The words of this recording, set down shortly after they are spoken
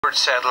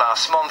said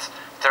last month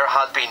there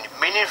had been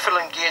meaningful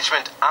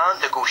engagement and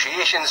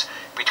negotiations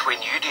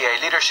between UDA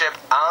leadership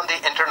and the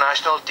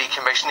international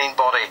decommissioning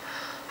body.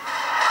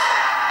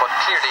 But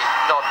clearly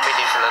not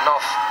meaningful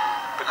enough,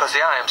 because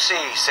the IMC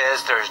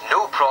says there's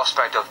no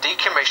prospect of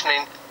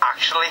decommissioning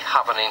actually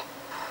happening.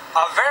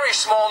 A very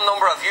small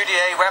number of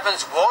UDA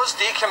weapons was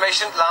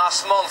decommissioned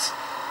last month,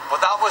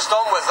 but that was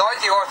done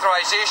without the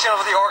authorisation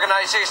of the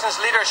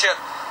organisation's leadership.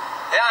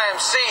 The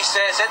IMC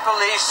says it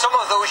believes some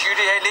of those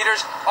UDA leaders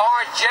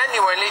are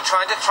genuinely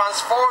trying to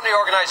transform the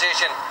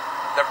organisation.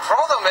 The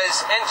problem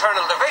is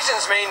internal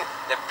divisions mean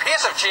the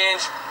pace of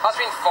change has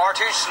been far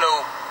too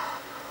slow.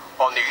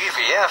 On the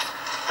UVF,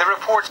 the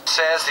report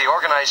says the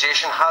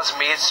organisation has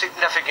made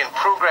significant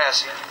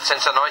progress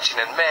since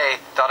announcing in May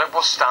that it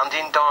was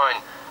standing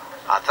down.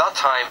 At that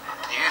time,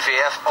 the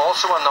UVF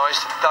also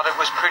announced that it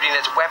was putting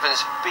its weapons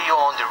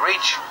beyond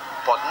reach,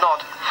 but not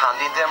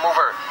handing them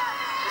over.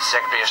 The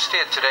Secretary of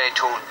State today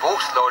told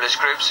both loyalist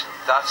groups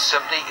that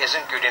simply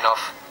isn't good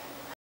enough.